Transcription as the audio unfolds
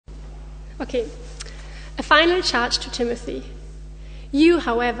Okay. A final charge to Timothy. You,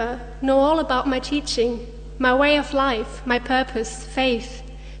 however, know all about my teaching, my way of life, my purpose, faith,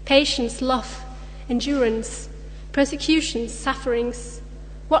 patience, love, endurance, persecutions, sufferings.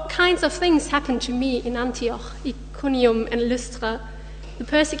 What kinds of things happened to me in Antioch, Iconium, and Lystra, the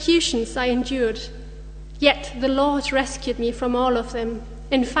persecutions I endured. Yet the Lord rescued me from all of them.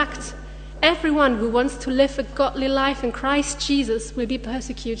 In fact, everyone who wants to live a godly life in Christ Jesus will be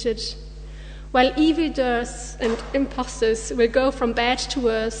persecuted, while evildoers and impostors will go from bad to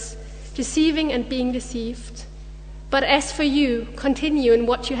worse, deceiving and being deceived. But as for you, continue in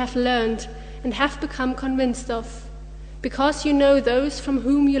what you have learned and have become convinced of, because you know those from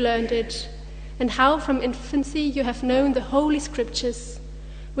whom you learned it, and how from infancy you have known the Holy Scriptures,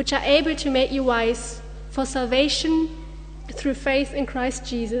 which are able to make you wise for salvation through faith in Christ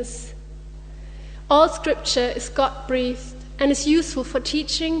Jesus. All Scripture is God-breathed and is useful for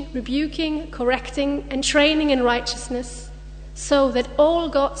teaching, rebuking, correcting, and training in righteousness, so that all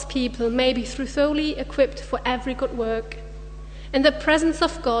God's people may be thoroughly equipped for every good work. In the presence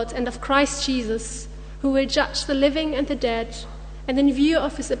of God and of Christ Jesus, who will judge the living and the dead, and in view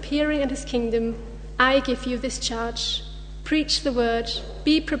of his appearing and his kingdom, I give you this charge. Preach the word,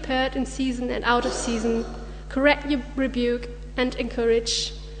 be prepared in season and out of season, correct, rebuke, and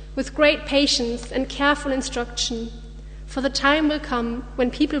encourage, with great patience and careful instruction. For the time will come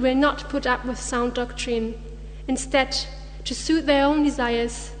when people will not put up with sound doctrine. Instead, to suit their own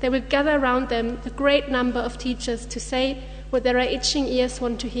desires, they will gather around them a great number of teachers to say what their itching ears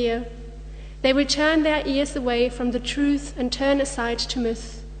want to hear. They will turn their ears away from the truth and turn aside to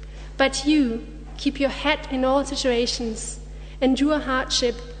myth. But you, keep your head in all situations, endure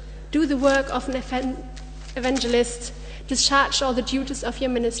hardship, do the work of an evangelist, discharge all the duties of your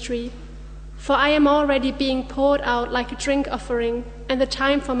ministry. For I am already being poured out like a drink offering, and the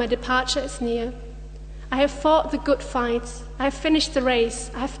time for my departure is near. I have fought the good fight, I have finished the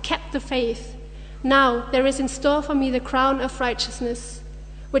race, I have kept the faith. Now there is in store for me the crown of righteousness,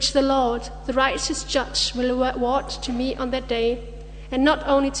 which the Lord, the righteous judge, will award to me on that day, and not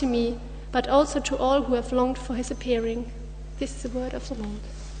only to me, but also to all who have longed for his appearing. This is the word of the Lord.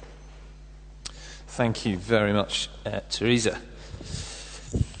 Thank you very much, Teresa.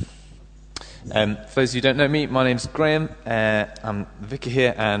 For those of you who don't know me, my name's Graham. I'm the vicar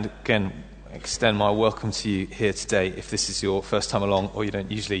here, and again, extend my welcome to you here today if this is your first time along or you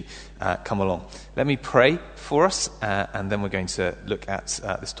don't usually come along. Let me pray for us, and then we're going to look at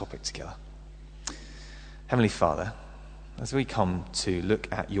this topic together. Heavenly Father, as we come to look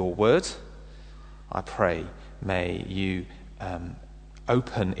at your word, I pray may you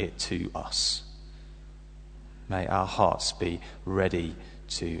open it to us. May our hearts be ready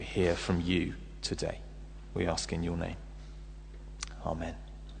to hear from you today. We ask in your name. Amen.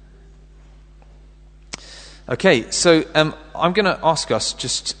 Okay, so I'm going to ask us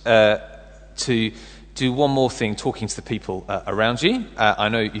just to do one more thing, talking to the people around you. I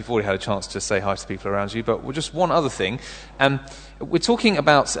know you've already had a chance to say hi to the people around you, but just one other thing. We're talking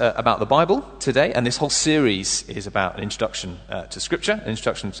about the Bible today, and this whole series is about an introduction to Scripture, an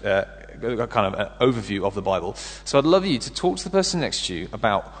introduction, kind of an overview of the Bible. So I'd love you to talk to the person next to you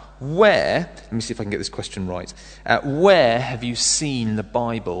about where, let me see if I can get this question right, where have you seen the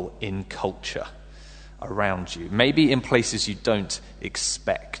Bible in culture around you? Maybe in places you don't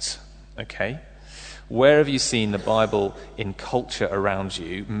expect, okay? Where have you seen the Bible in culture around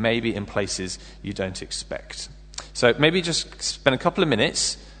you? Maybe in places you don't expect. So maybe just spend a couple of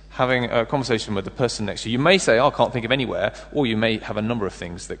minutes having a conversation with the person next to you. You may say, I can't think of anywhere, or you may have a number of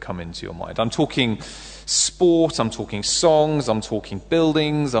things that come into your mind. I'm talking sport, I'm talking songs, I'm talking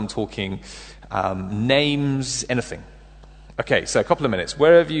buildings, I'm talking names, anything. Okay, so a couple of minutes.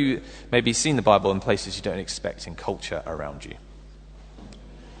 Where have you maybe seen the Bible in places you don't expect in culture around you?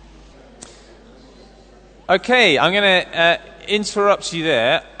 Okay, I'm going to interrupt you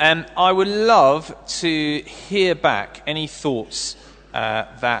there, and I would love to hear back any thoughts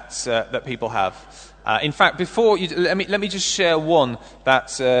that people have. In fact, before you, let me just share one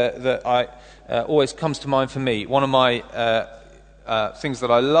that I always comes to mind for me. One of my things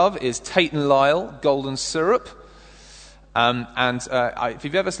that I love is Tate and Lyle Golden Syrup. If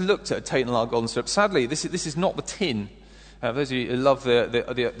you've ever looked at a Tate and Lyle Golden Syrup, sadly, this is not the tin. Those of you who love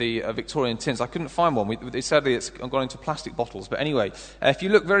the Victorian tins, I couldn't find one. Sadly, it's gone into plastic bottles. But anyway, if you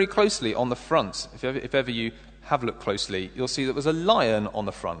look very closely on the front, if ever you have looked closely, you'll see that there's a lion on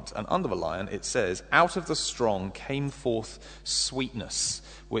the front. And under the lion, it says, "Out of the strong came forth sweetness,"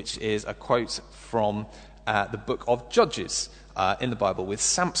 which is a quote from the book of Judges in the Bible with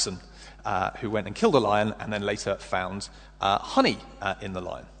Samson, who went and killed a lion and then later found honey in the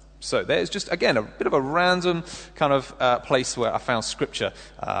lion. So there's just, again, a bit of a random kind of place where I found scripture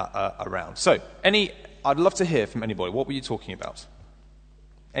around. So I'd love to hear from anybody. What were you talking about?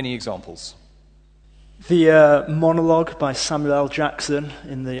 Any examples? The monologue by Samuel L. Jackson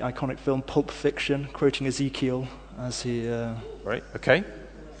in the iconic film Pulp Fiction, quoting Ezekiel as he... Right, okay.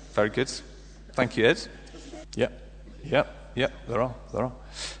 Very good. Thank you, Ed. Yep, there are. In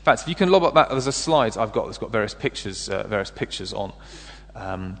fact, if you can lob up that, there's a slide I've got that's got various pictures on.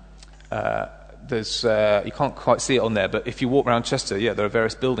 You can't quite see it on there, but if you walk around Chester, there are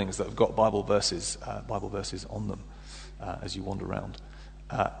various buildings that have got Bible verses on them as you wander around.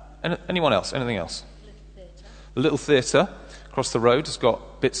 Anyone else? Anything else? The Little Theatre across the road has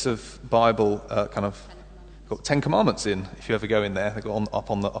got bits of Bible, got 10 Commandments in. If you ever go in there, they've got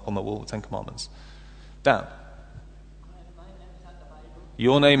up on the wall the 10 Commandments. Dan,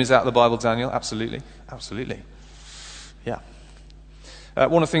 your name is out of the Bible, Daniel. Absolutely. Yeah.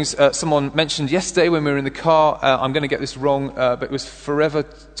 One of the things someone mentioned yesterday when we were in the car, I'm going to get this wrong, but it was Forever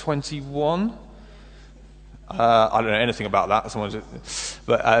 21. I don't know anything about that.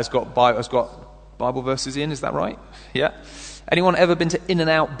 But it's got Bible verses in. Is that right? Yeah. Anyone ever been to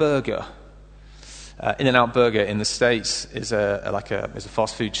In-N-Out Burger? In-N-Out Burger in the States is a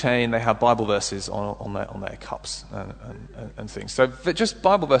fast food chain. They have Bible verses on their cups and things. So just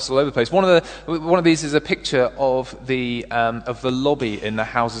Bible verses all over the place. One of these is a picture of the lobby in the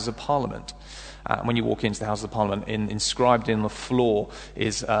Houses of Parliament. When you walk into the Houses of Parliament, inscribed in the floor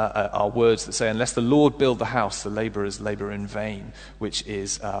are words that say, "Unless the Lord build the house, the labourers labour in vain," which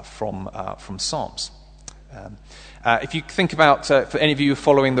is from Psalms. If you think about, for any of you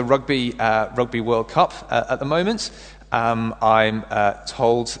following the Rugby World Cup at the moment, I'm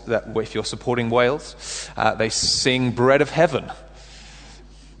told that if you're supporting Wales, they sing "Bread of Heaven,"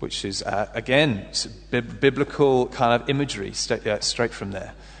 which is, again, biblical kind of imagery straight from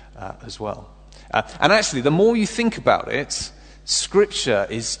there as well. And actually, the more you think about it, Scripture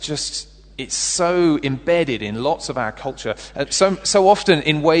is just... It's so embedded in lots of our culture, so often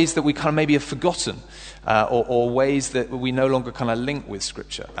in ways that we kind of maybe have forgotten, or ways that we no longer kind of link with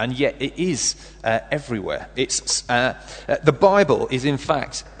Scripture, and yet it is everywhere. The Bible is, in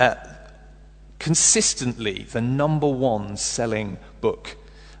fact, consistently the number one selling book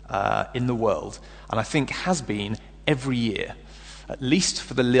in the world, and I think has been every year, at least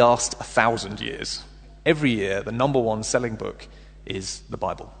for the last 1,000 years. Every year, the number one selling book is the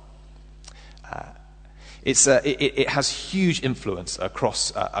Bible. It has huge influence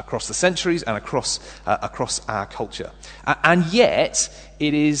across the centuries and across our culture, and yet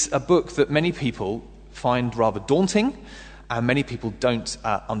it is a book that many people find rather daunting, and many people don't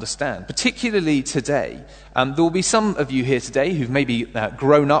understand, particularly today. There will be some of you here today who've maybe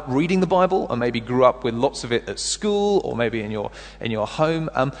grown up reading the Bible, or maybe grew up with lots of it at school, or maybe in your home,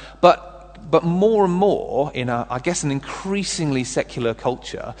 But more and more, in I guess an increasingly secular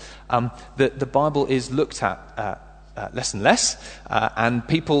culture, the Bible is looked at less and less, and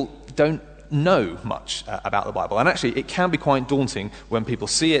people don't know much about the Bible. And actually, it can be quite daunting when people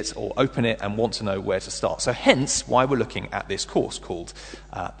see it or open it and want to know where to start. So hence why we're looking at this course called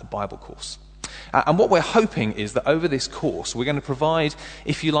the Bible Course. And what we're hoping is that over this course, we're going to provide,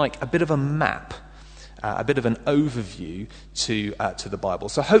 if you like, a bit of a map, a bit of an overview to the Bible.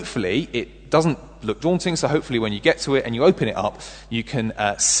 So hopefully it doesn't look daunting, so hopefully when you get to it and you open it up, you can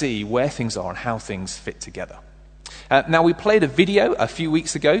see where things are and how things fit together. Now, we played a video a few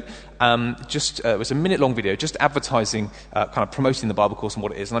weeks ago, it was a minute-long video, just advertising, kind of promoting the Bible course and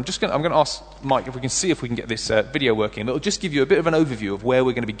what it is. And I'm going to ask Mike if we can see if we can get this video working. It'll just give you a bit of an overview of where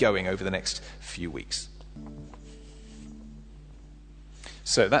we're going to be going over the next few weeks.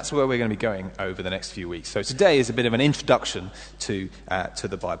 So that's where we're going to be going over the next few weeks. So today is a bit of an introduction to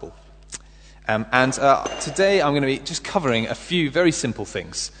the Bible. And today I'm going to be just covering a few very simple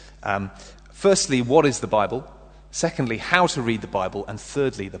things. Firstly, what is the Bible? Secondly, how to read the Bible. And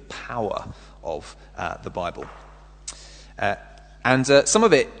thirdly, the power of the Bible. And some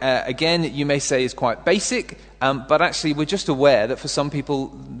of it, again, you may say is quite basic, but actually we're just aware that for some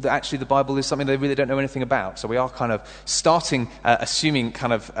people, actually the Bible is something they really don't know anything about. So we are kind of starting, assuming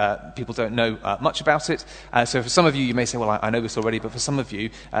kind of people don't know much about it. So for some of you, you may say, well, I know this already, but for some of you,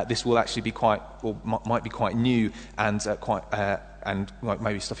 this will actually be quite, or might be quite new and and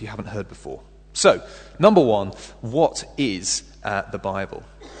maybe stuff you haven't heard before. So, number one, what is the Bible?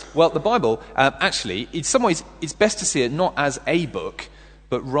 Well, the Bible, actually, in some ways, it's best to see it not as a book,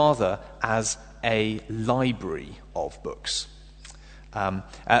 but rather as a library of books. That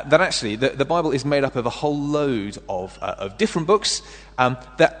actually, the Bible is made up of a whole load of different books,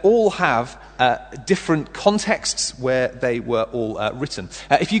 that all have different contexts where they were all written.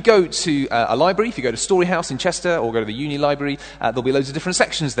 If you go to a library, if you go to Storyhouse in Chester or go to the Uni Library, there'll be loads of different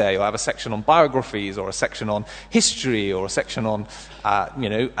sections there. You'll have a section on biographies or a section on history or a section on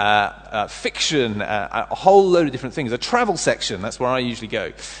fiction, a whole load of different things. A travel section, that's where I usually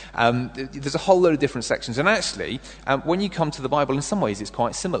go. There's a whole load of different sections. And actually, when you come to the Bible, in some ways it's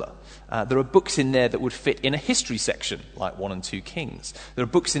quite similar. There are books in there that would fit in a history section, like 1 and 2 Kings. There are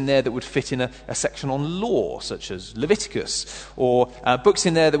books in there that would fit in a section on law, such as Leviticus, or books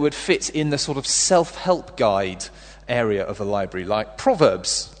in there that would fit in the sort of self-help guide area of the library, like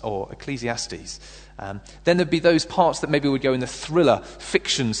Proverbs or Ecclesiastes. Then there'd be those parts that maybe would go in the thriller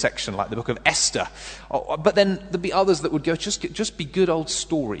fiction section, like the book of Esther. But then there'd be others that would go just be good old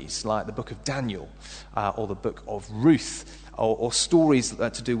stories, like the book of Daniel or the book of Ruth, or stories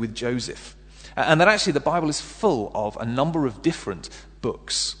to do with Joseph. And that actually the Bible is full of a number of different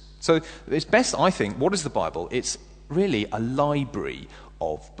books. So it's best, I think, what is the Bible? It's really a library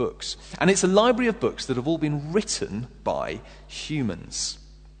of books. And it's a library of books that have all been written by humans.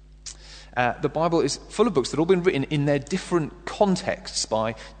 The Bible is full of books that have all been written in their different contexts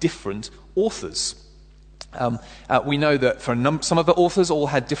by different authors. We know that for some of the authors all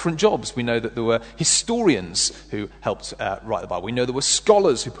had different jobs. We know that there were historians who helped write the Bible. We know there were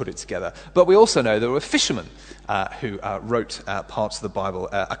scholars who put it together. But we also know there were fishermen who wrote parts of the Bible,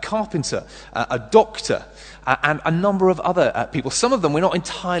 a carpenter, a doctor, and a number of other people. Some of them we're not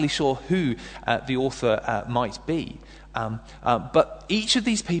entirely sure who the author might be. But each of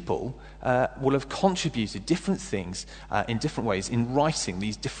these people will have contributed different things in different ways in writing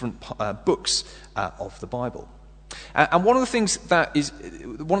these different books of the Bible. And one of the things that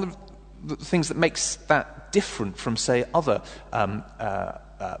makes that different from, say, other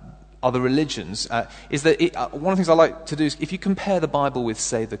religions is that one of the things I like to do is if you compare the Bible with,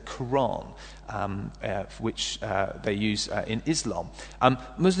 say, the Quran, which they use in Islam,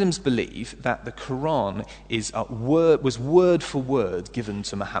 Muslims believe that the Quran was word for word given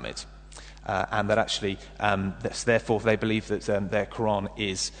to Muhammad. And that actually, therefore, they believe that their Quran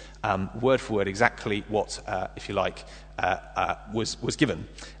is word for word exactly what, if you like, was given.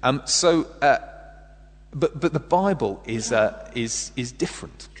 But the Bible is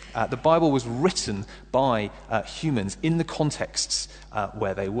different. The Bible was written by humans in the contexts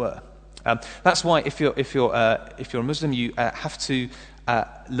where they were. That's why, if you're a Muslim, you have to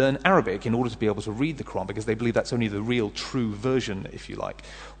learn Arabic in order to be able to read the Quran, because they believe that's only the real, true version, if you like.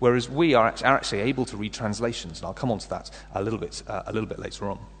 Whereas we are actually able to read translations, and I'll come on to that a little bit later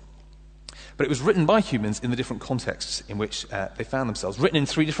on. But it was written by humans in the different contexts in which they found themselves. Written in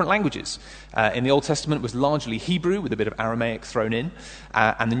 3 different languages. In the Old Testament, it was largely Hebrew with a bit of Aramaic thrown in,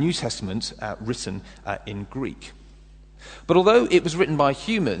 and the New Testament written in Greek. But although it was written by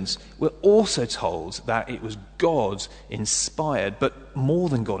humans, we're also told that it was God-inspired, but more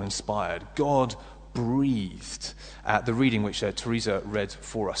than God-inspired, God-breathed. The reading which Teresa read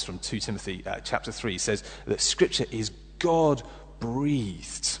for us from 2 Timothy chapter 3 says that Scripture is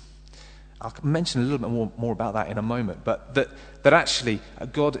God-breathed. I'll mention a little bit more about that in a moment, but that actually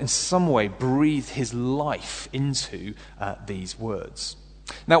God in some way breathed his life into these words.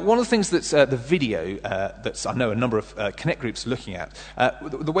 Now, one of the things that's the video that I know a number of Connect groups are looking at,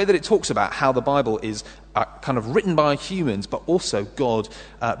 the way that it talks about how the Bible is kind of written by humans but also God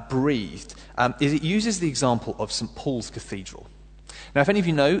breathed, is it uses the example of St. Paul's Cathedral. Now, if any of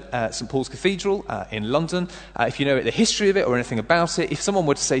you know St. Paul's Cathedral in London, if you know the history of it or anything about it, if someone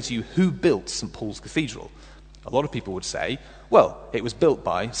were to say to you, who built St. Paul's Cathedral? A lot of people would say, well, it was built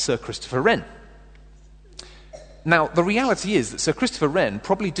by Sir Christopher Wren. Now, the reality is that Sir Christopher Wren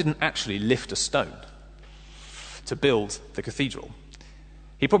probably didn't actually lift a stone to build the cathedral.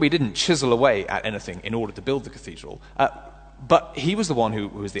 He probably didn't chisel away at anything in order to build the cathedral. But he was the one who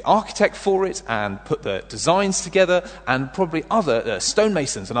was the architect for it and put the designs together, and probably other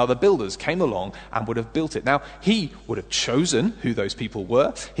stonemasons and other builders came along and would have built it. Now, he would have chosen who those people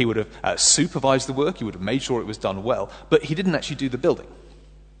were. He would have supervised the work. He would have made sure it was done well. But he didn't actually do the building.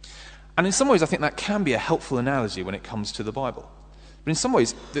 And in some ways, I think that can be a helpful analogy when it comes to the Bible. But in some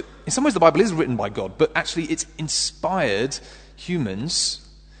ways, the Bible is written by God, but actually it's inspired humans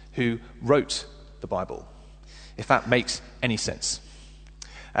who wrote the Bible, if that makes any sense.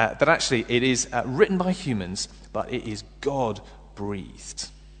 That actually it is written by humans, but it is God-breathed.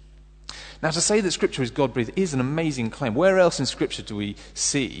 Now, to say that Scripture is God-breathed is an amazing claim. Where else in Scripture do we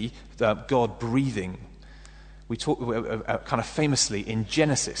see God breathing? We talk kind of famously in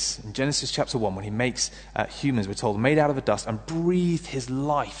Genesis chapter 1, when he makes humans, we're told, made out of the dust and breathed his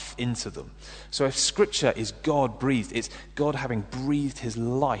life into them. So if Scripture is God-breathed, it's God having breathed his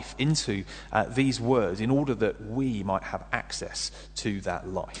life into these words in order that we might have access to that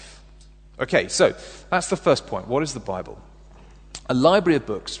life. Okay, so that's the first point. What is the Bible? A library of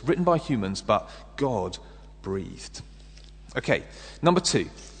books written by humans, but God-breathed. Okay, number 2,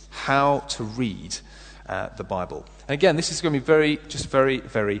 how to read the Bible. And again, this is going to be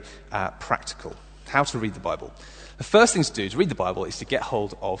very practical. How to read the Bible. The first thing to do to read the Bible is to get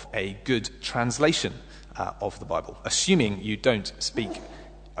hold of a good translation of the Bible, assuming you don't speak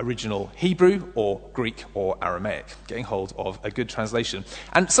original Hebrew or Greek or Aramaic, getting hold of a good translation.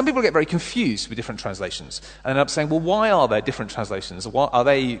 And some people get very confused with different translations and end up saying, well, why are there different translations? Are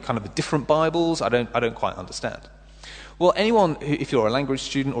they kind of different Bibles? I don't quite understand. Well, anyone, if you're a language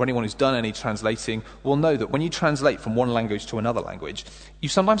student or anyone who's done any translating, will know that when you translate from one language to another language, you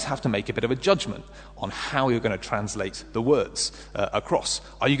sometimes have to make a bit of a judgment on how you're going to translate the words across.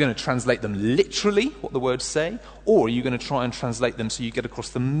 Are you going to translate them literally, what the words say, or are you going to try and translate them so you get across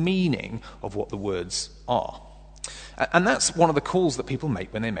the meaning of what the words are? And that's one of the calls that people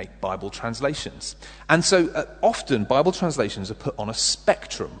make when they make Bible translations. And so often Bible translations are put on a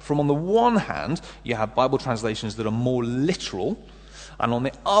spectrum. From on the one hand, you have Bible translations that are more literal, and on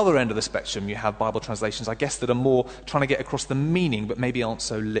the other end of the spectrum, you have Bible translations, I guess, that are more trying to get across the meaning, but maybe aren't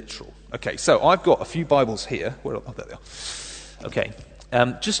so literal. Okay, so I've got a few Bibles here. Oh, there they are. Okay,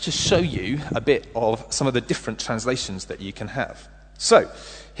 just to show you a bit of some of the different translations that you can have. So,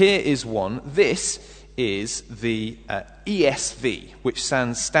 here is one. This is the ESV, which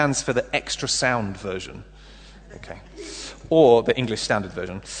stands for the extra sound version, okay, or the English Standard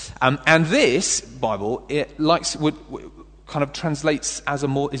Version. And this Bible, would kind of translates as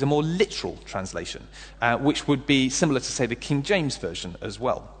is a more literal translation, which would be similar to, say, the King James Version as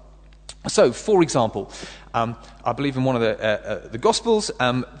well. So, for example, I believe in one of the Gospels,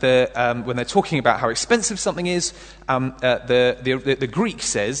 when they're talking about how expensive something is, the Greek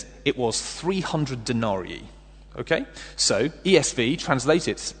says it was 300 denarii. Okay? So, ESV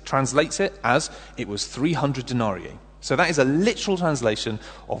translates it as it was 300 denarii. So that is a literal translation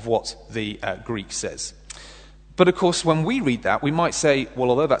of what the Greek says. But of course, when we read that, we might say, well,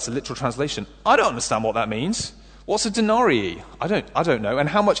 although that's a literal translation, I don't understand what that means. What's a denarii? I don't know. And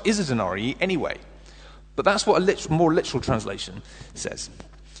how much is a denarii anyway? But that's what a more literal translation says.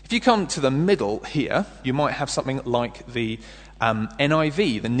 If you come to the middle here, you might have something like the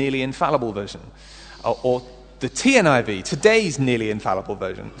NIV, the Nearly Infallible Version, or the TNIV, today's Nearly Infallible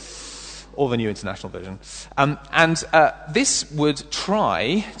Version, or the New International Version. This would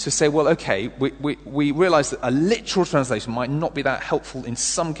try to say, well, okay, we realize that a literal translation might not be that helpful in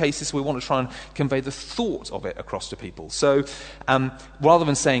some cases, so we want to try and convey the thought of it across to people. So rather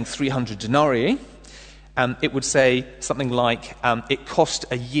than saying 300 denarii, it would say something like, it cost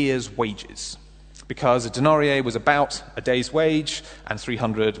a year's wages. Because a denarii was about a day's wage, and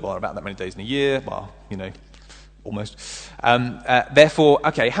 300, well, about that many days in a year, well, almost. Therefore,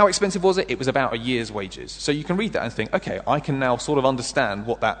 okay, how expensive was it? It was about a year's wages. So you can read that and think, okay, I can now sort of understand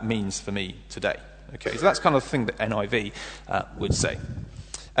what that means for me today. Okay, so that's kind of the thing that NIV would say.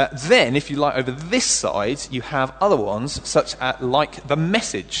 Then, if you like, over this side, you have other ones, such as like the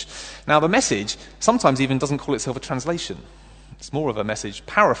Message. Now, the Message sometimes even doesn't call itself a translation. It's more of a Message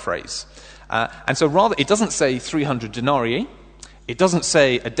paraphrase. And so rather, it doesn't say 300 denarii. It doesn't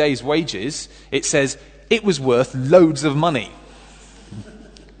say a day's wages. It says, it was worth loads of money.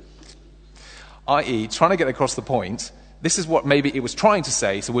 I.e., trying to get across the point, this is what maybe it was trying to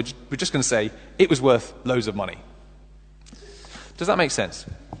say, so we're just going to say, it was worth loads of money. Does that make sense?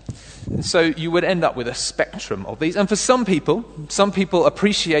 So you would end up with a spectrum of these. And for some people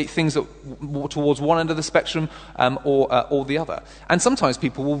appreciate things towards one end of the spectrum or the other. And sometimes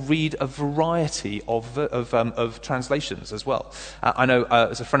people will read a variety of translations as well. I know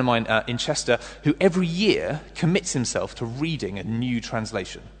there's a friend of mine in Chester who every year commits himself to reading a new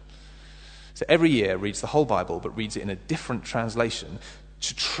translation. So every year reads the whole Bible, but reads it in a different translation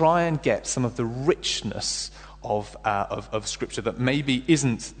to try and get some of the richness of Scripture that maybe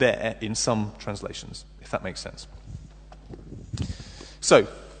isn't there in some translations, if that makes sense. So,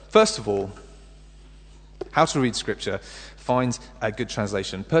 first of all, how to read Scripture. Find a good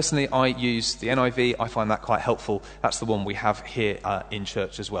translation. Personally, I use the NIV. I find that quite helpful. That's the one we have here in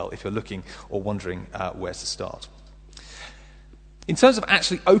church as well, if you're looking or wondering where to start. In terms of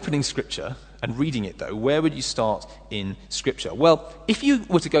actually opening Scripture and reading it, though, where would you start in Scripture? Well, if you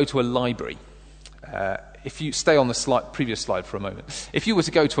were to go to a library, if you stay on the previous slide for a moment, if you were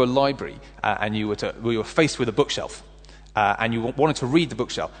to go to a library and you were faced with a bookshelf and you wanted to read the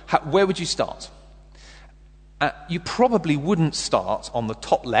bookshelf, where would you start? You probably wouldn't start on the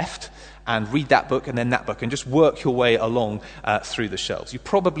top left and read that book and then that book and just work your way along through the shelves. You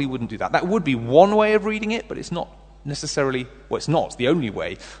probably wouldn't do that. That would be one way of reading it, but it's not necessarily, well, it's not the only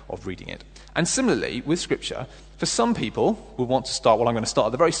way of reading it. And similarly, with Scripture, for some people will want to start, well, I'm going to start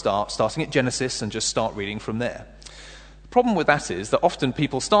at the very start, starting at Genesis and just start reading from there. The problem with that is that often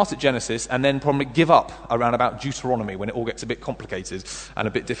people start at Genesis and then probably give up around about Deuteronomy when it all gets a bit complicated and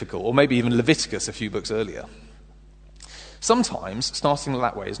a bit difficult, or maybe even Leviticus a few books earlier. Sometimes starting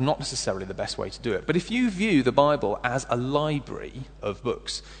that way is not necessarily the best way to do it. But if you view the Bible as a library of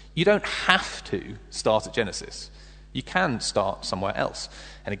books, you don't have to start at Genesis. You can start somewhere else.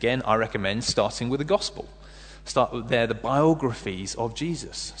 And again, I recommend starting with the Gospel. Start with the biographies of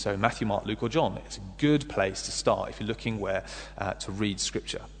Jesus. So Matthew, Mark, Luke, or John. It's a good place to start if you're looking where to read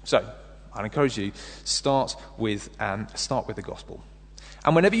Scripture. So I'd encourage you, start with the Gospel.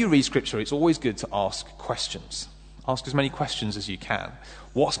 And whenever you read Scripture, it's always good to ask questions. Ask as many questions as you can.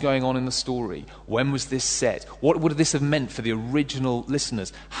 What's going on in the story? When was this said? What would this have meant for the original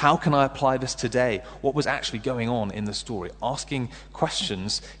listeners? How can I apply this today? What was actually going on in the story? Asking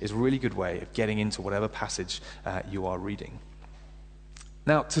questions is a really good way of getting into whatever passage you are reading.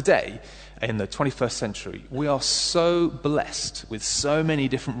 Now, today, in the 21st century, we are so blessed with so many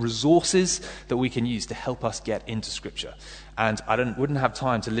different resources that we can use to help us get into Scripture. And I wouldn't have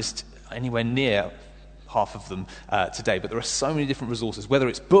time to list anywhere near half of them today, but there are so many different resources, whether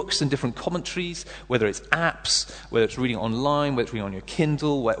it's books and different commentaries, whether it's apps, whether it's reading online, whether it's reading on your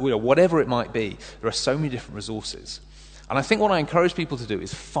Kindle, whatever it might be. There are so many different resources. And I think what I encourage people to do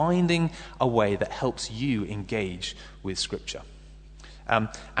is finding a way that helps you engage with Scripture.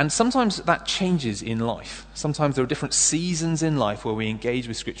 And sometimes that changes in life. Sometimes there are different seasons in life where we engage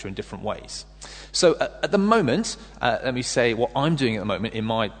with Scripture in different ways. So at the moment, let me say what I'm doing at the moment in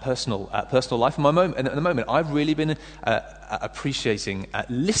my personal life. At the moment, I've really been appreciating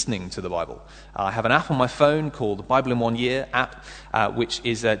listening to the Bible. I have an app on my phone called the Bible in 1 Year app, which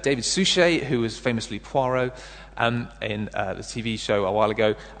is David Suchet, who was famously Poirot in the TV show a while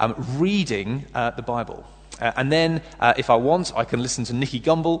ago, reading the Bible. And then, if I want, I can listen to Nicky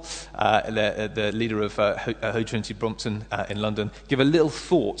Gumbel, the leader of Holy Trinity Brompton in London, give a little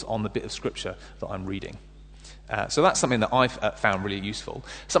thought on the bit of Scripture that I'm reading. So that's something that I've found really useful.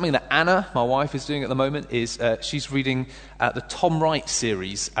 Something that Anna, my wife, is doing at the moment is she's reading the Tom Wright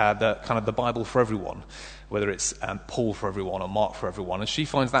series, the Bible for Everyone, whether it's Paul for everyone or Mark for everyone. And she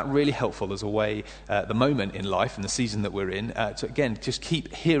finds that really helpful as a way, at the moment in life, in the season that we're in, to, again, just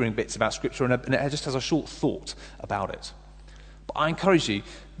keep hearing bits about Scripture, and it just has a short thought about it. But I encourage you,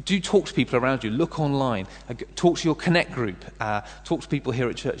 do talk to people around you, look online, talk to your Connect group, talk to people here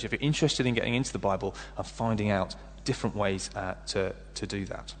at church if you're interested in getting into the Bible and finding out different ways to do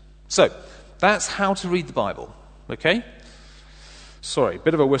that. So, that's how to read the Bible, okay? Sorry,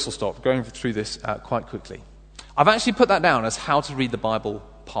 bit of a whistle stop, going through this quite quickly. I've actually put that down as how to read the Bible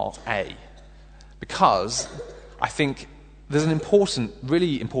part A, because I think there's an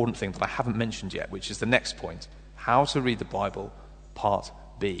really important thing that I haven't mentioned yet, which is the next point, how to read the Bible part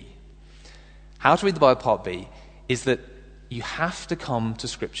B. How to read the Bible part B is that you have to come to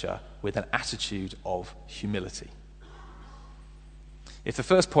Scripture with an attitude of humility. If the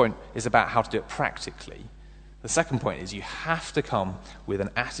first point is about how to do it practically, the second point is you have to come with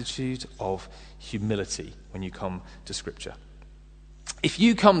an attitude of humility when you come to Scripture. If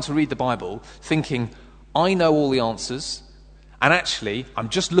you come to read the Bible thinking, I know all the answers, and actually I'm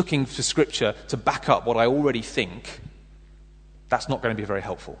just looking for Scripture to back up what I already think, that's not going to be very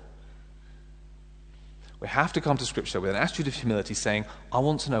helpful. We have to come to Scripture with an attitude of humility saying, I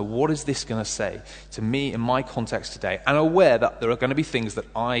want to know what is this going to say to me in my context today, and aware that there are going to be things that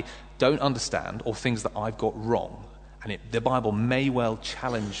I don't understand or things that I've got wrong, and the Bible may well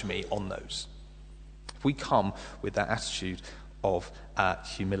challenge me on those. If we come with that attitude of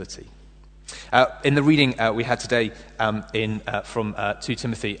humility. In the reading we had today from 2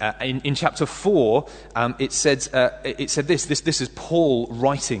 Timothy, in chapter 4, it said this. This is Paul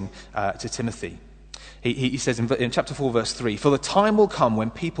writing to Timothy. He says in chapter 4, verse 3, "For the time will come when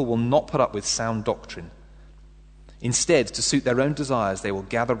people will not put up with sound doctrine. Instead, to suit their own desires, they will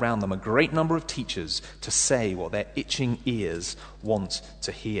gather round them a great number of teachers to say what their itching ears want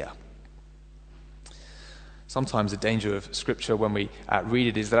to hear." Sometimes the danger of Scripture when we read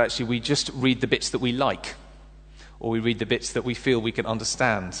it is that actually we just read the bits that we like, or we read the bits that we feel we can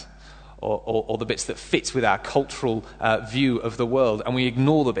understand, or the bits that fit with our cultural view of the world, and we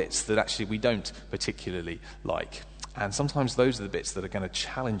ignore the bits that actually we don't particularly like. And sometimes those are the bits that are going to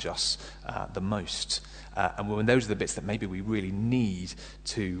challenge us the most. And when those are the bits that maybe we really need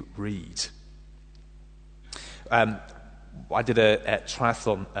to read. I did a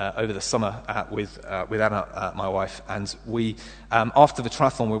triathlon over the summer with Anna, my wife, and we, after the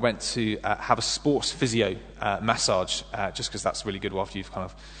triathlon, we went to have a sports physio massage, just because that's really good after you've kind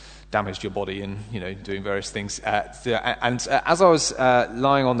of damaged your body and, doing various things. And as I was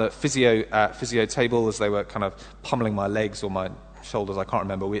lying on the physio table, as they were kind of pummeling my legs or my shoulders, I can't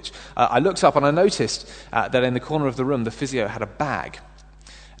remember which, I looked up and I noticed that in the corner of the room, the physio had a bag.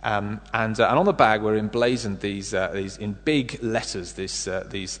 And on the bag were emblazoned these in big letters,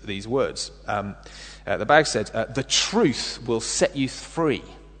 these words. The bag said, "The truth will set you free."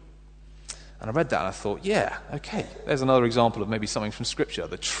 And I read that and I thought, yeah, okay, there's another example of maybe something from Scripture.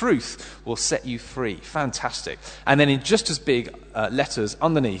 The truth will set you free. Fantastic. And then in just as big letters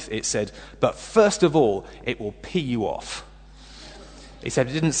underneath, it said, "But first of all, it will pee you off." It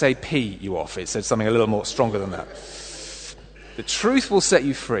didn't say pee you off. It said something a little more stronger than that. The truth will set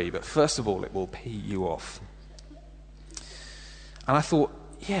you free, but first of all, it will pee you off. And I thought,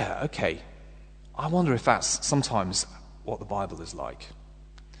 yeah, okay, I wonder if that's sometimes what the Bible is like.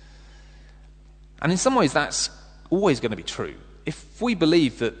 And in some ways, that's always going to be true. If we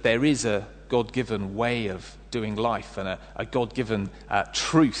believe that there is a God-given way of doing life and a God-given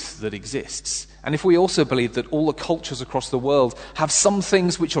truth that exists, and if we also believe that all the cultures across the world have some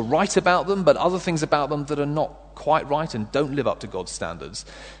things which are right about them, but other things about them that are not quite right and don't live up to God's standards,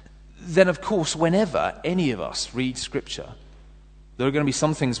 then of course, whenever any of us read Scripture, there are going to be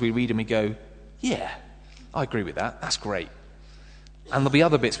some things we read and we go, yeah, I agree with that, that's great. And there'll be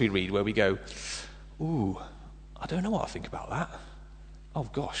other bits we read where we go, ooh, I don't know what I think about that. Oh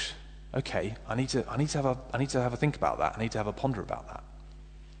gosh, okay, I need to have a think about that. I need to have a ponder about that.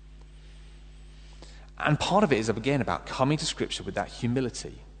 And part of it is, again, about coming to Scripture with that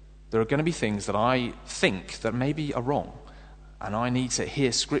humility. There are going to be things that I think that maybe are wrong, and I need to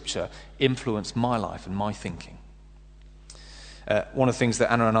hear Scripture influence my life and my thinking. One of the things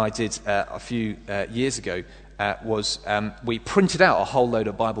that Anna and I did a few years ago was we printed out a whole load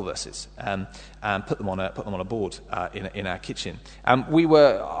of Bible verses and put them on a board in our kitchen. We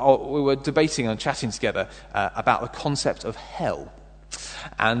were debating and chatting together about the concept of hell.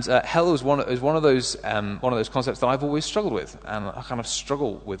 And hell is one of those concepts that I've always struggled with, and I kind of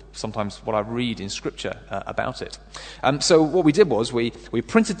struggle with sometimes what I read in Scripture about it. So what we did was we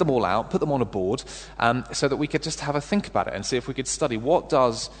printed them all out, put them on a board, so that we could just have a think about it and see if we could study what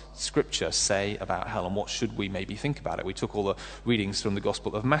does Scripture say about hell and what should we maybe think about it. We took all the readings from the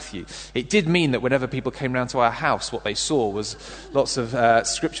Gospel of Matthew. It did mean that whenever people came round to our house, what they saw was lots of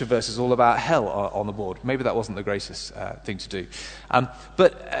Scripture verses all about hell on the board. Maybe that wasn't the greatest thing to do.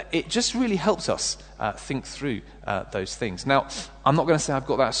 But it just really helped us think through those things. Now, I'm not going to say I've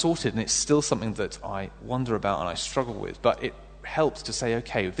got that sorted, and it's still something that I wonder about and I struggle with, but it helps to say,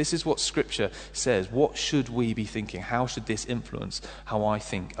 okay, if this is what Scripture says, what should we be thinking? How should this influence how I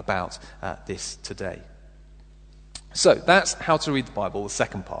think about this today? So that's how to read the Bible, the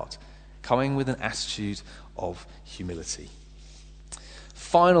second part, coming with an attitude of humility.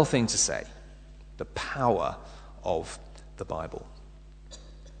 Final thing to say, the power of the Bible.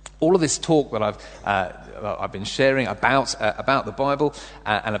 All of this talk that I've been sharing about the Bible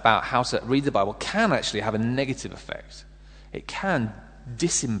and about how to read the Bible can actually have a negative effect. It can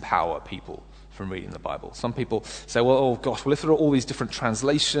disempower people from reading the Bible. Some people say, well, oh gosh, well if there are all these different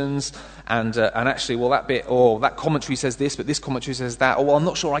translations and actually, well that bit, or that commentary says this, but this commentary says that, or well, I'm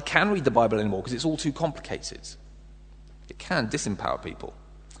not sure I can read the Bible anymore because it's all too complicated. It can disempower people.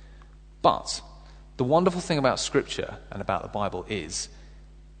 But the wonderful thing about Scripture and about the Bible is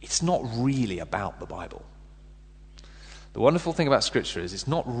it's not really about the Bible. The wonderful thing about Scripture is it's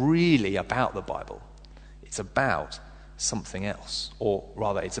not really about the Bible. It's about something else, or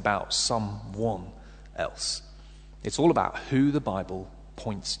rather it's about someone else. It's all about who the Bible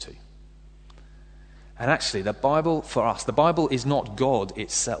points to. And actually, the Bible, for us, the Bible is not God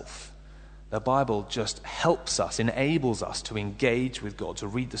itself. The Bible just helps us, enables us to engage with God, to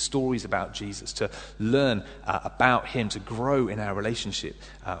read the stories about Jesus, to learn about Him, to grow in our relationship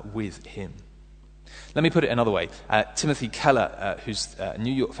with Him. Let me put it another way. Timothy Keller, who's a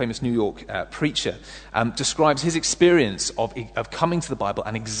famous New York preacher, describes his experience of coming to the Bible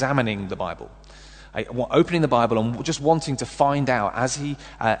and examining the Bible. Opening the Bible and just wanting to find out as he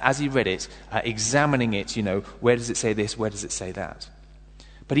read it, examining it, where does it say this, where does it say that?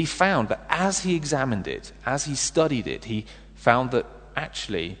 But he found that as he examined it, as he studied it, he found that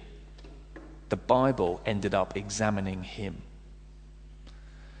actually the Bible ended up examining him.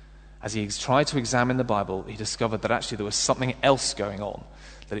 As he tried to examine the Bible, he discovered that actually there was something else going on,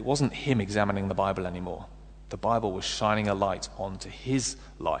 that it wasn't him examining the Bible anymore. The Bible was shining a light onto his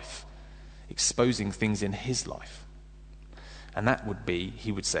life, exposing things in his life. And that would be,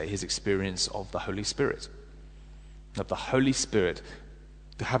 he would say, his experience of the Holy Spirit. Of the Holy Spirit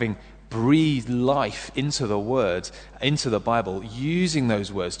having breathed life into the Word, into the Bible, using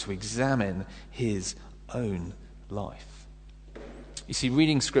those words to examine his own life. You see,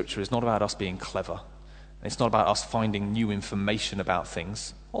 reading Scripture is not about us being clever. It's not about us finding new information about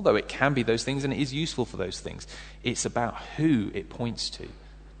things, although it can be those things and it is useful for those things. It's about who it points to.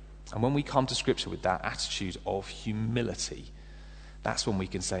 And when we come to Scripture with that attitude of humility, that's when we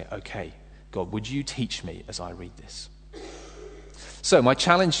can say, okay, God, would you teach me as I read this? So my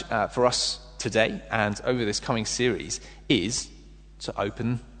challenge for us today and over this coming series is to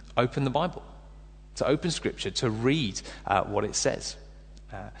open the Bible, to open Scripture, to read what it says,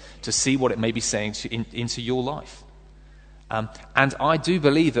 to see what it may be saying into your life. And I do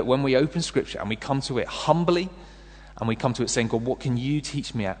believe that when we open Scripture and we come to it humbly, and we come to it saying, God, what can you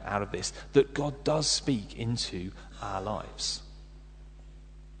teach me out of this? That God does speak into our lives.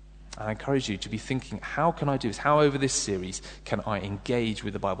 I encourage you to be thinking, how can I do this? How over this series can I engage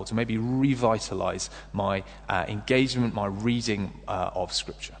with the Bible to maybe revitalize my engagement, my reading of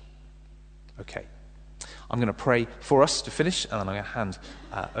Scripture? Okay. I'm going to pray for us to finish, and then I'm going to hand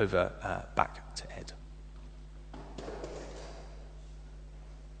over back to Ed.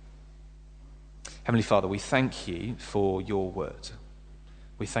 Heavenly Father, we thank you for your word.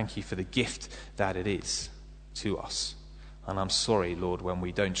 We thank you for the gift that it is to us. And I'm sorry, Lord, when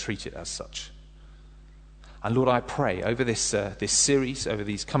we don't treat it as such. And Lord, I pray over this series, over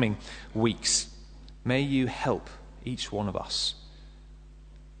these coming weeks, may you help each one of us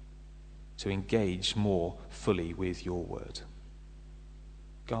to engage more fully with your word.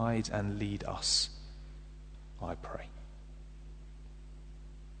 Guide and lead us, I pray.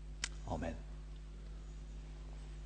 Amen.